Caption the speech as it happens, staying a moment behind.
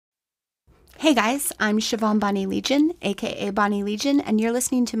Hey guys, I'm Shavon Wav-Legion, aka Wav-Legion, and you're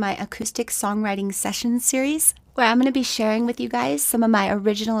listening to my Acoustic Songwriting Sessions series, where I'm going to be sharing with you guys some of my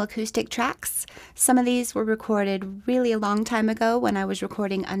original acoustic tracks. Some of these were recorded really a long time ago when I was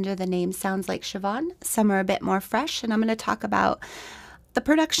recording under the name Sounds Like Shavon. Some are a bit more fresh, and I'm going to talk about the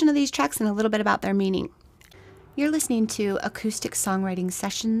production of these tracks and a little bit about their meaning. You're listening to Acoustic Songwriting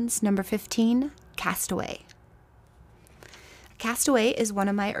Sessions number 15, Castaway. Castaway is one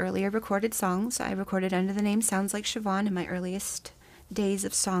of my earlier recorded songs. I recorded under the name Sounds Like Shavon in my earliest days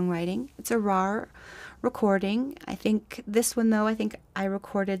of songwriting. It's a raw recording. I think this one, though, I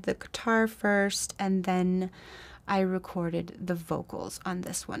recorded the guitar first and then I recorded the vocals on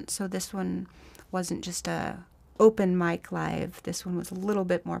this one. So this one wasn't just a open mic live. This one was a little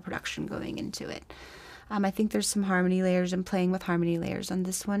bit more production going into it. I think there's some harmony layers and playing with harmony layers on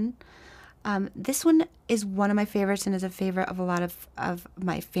this one. This one is one of my favorites and is a favorite of a lot of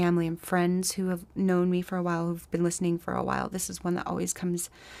my family and friends who have known me for a while, who've been listening for a while. This is one that always comes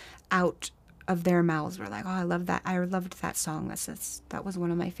out of their mouths. We're like, oh, I love that. I loved that song. That was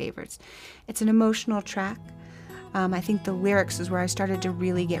one of my favorites. It's an emotional track. I think the lyrics is where I started to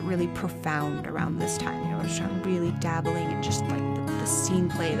really get really profound around this time. I was really dabbling in just like the scene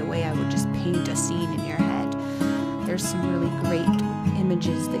play, the way I would just paint a scene in your head. There's some really great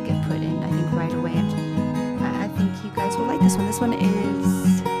images that get put in, I think, right away. I think you guys will like this one. This one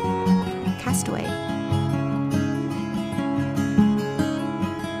is Castaway.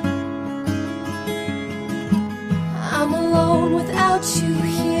 I'm alone without you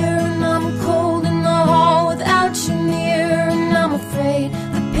here, and I'm cold in the hall without you near, and I'm afraid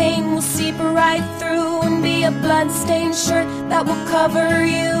the pain will seep right through and be a blood-stained shirt that will cover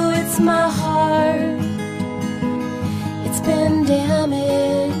you. It's my heart. It's been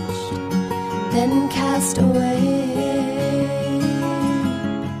damaged, then cast away.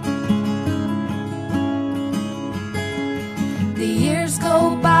 The years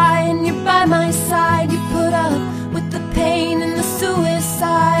go by and you're by my side. You put up with the pain and the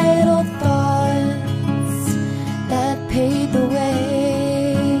suicidal thoughts that paid the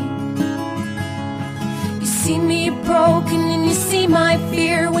way. You see me broken and you see my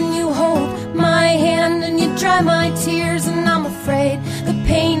fear when you hold my hand and you dry my tears, and I'm afraid the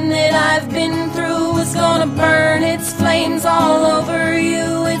pain that I've been through is gonna burn its flames all over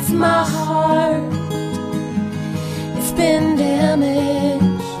you. It's my heart. It's been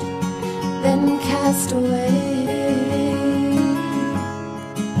damaged, then cast away.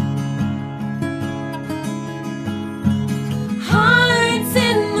 Hearts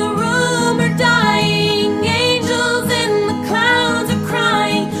in the room are dying, angels in the clouds are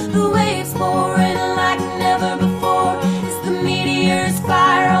crying, the waves pouring like never before, as the meteors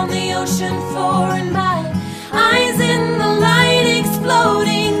fire on the ocean floor, and my eyes in the light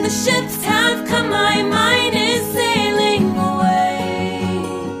exploding, the ships have come, my mind is sailing away,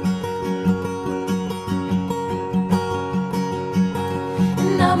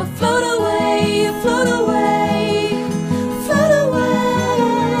 and I'ma float away, float away, float away,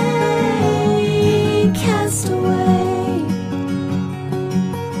 cast away,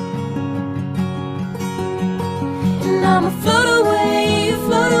 and I'ma float away,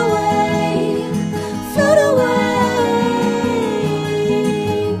 float away, float away,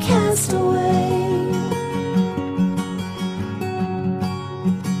 cast away.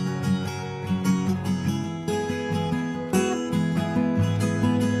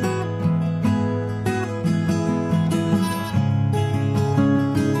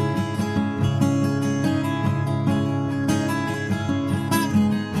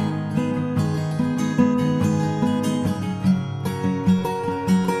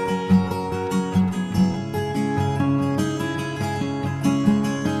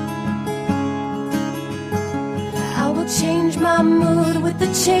 I will change my mood with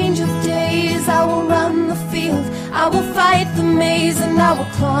the change of days. I will run the field, I will fight the maze, and I will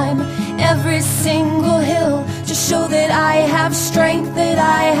climb every single hill to show that I have strength, that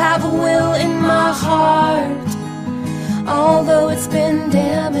I have will in my heart. Although it's been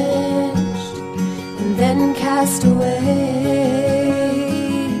damaged and then cast away.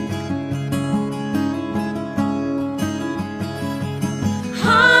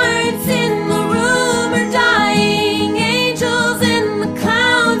 Hearts in the room are dying, angels in the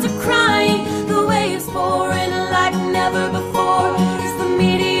clouds are crying, the waves pouring like never before, as the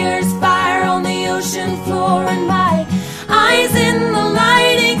meteors fire on the ocean floor, and my eyes in the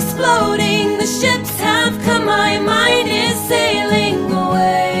light exploding, the ships have come, my mind is sailing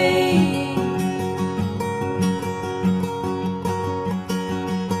away.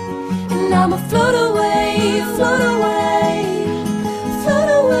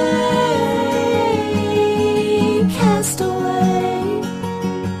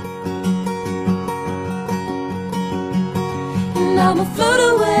 I'ma float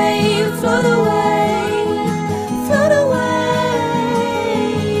away, float away, float away,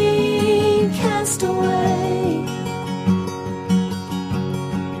 cast away.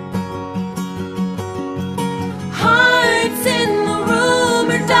 Hearts in the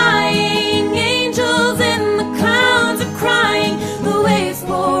room are dying, angels in the clouds are crying, the waves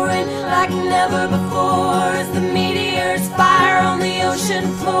pouring like never before as the meteors fire on the ocean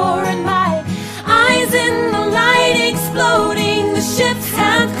floor, and my eyes in the light exploding, the ships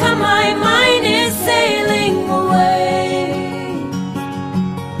have come, my mind is sailing away.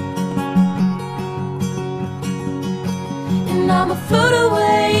 And I'ma float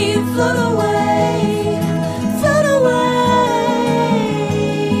away, float away, float away,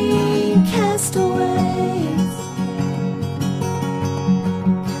 cast away.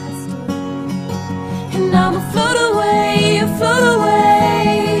 And I'ma float away, float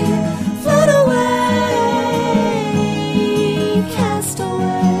away, float away, cast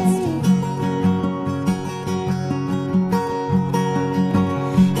away.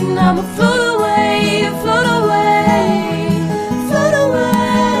 And I'ma float away.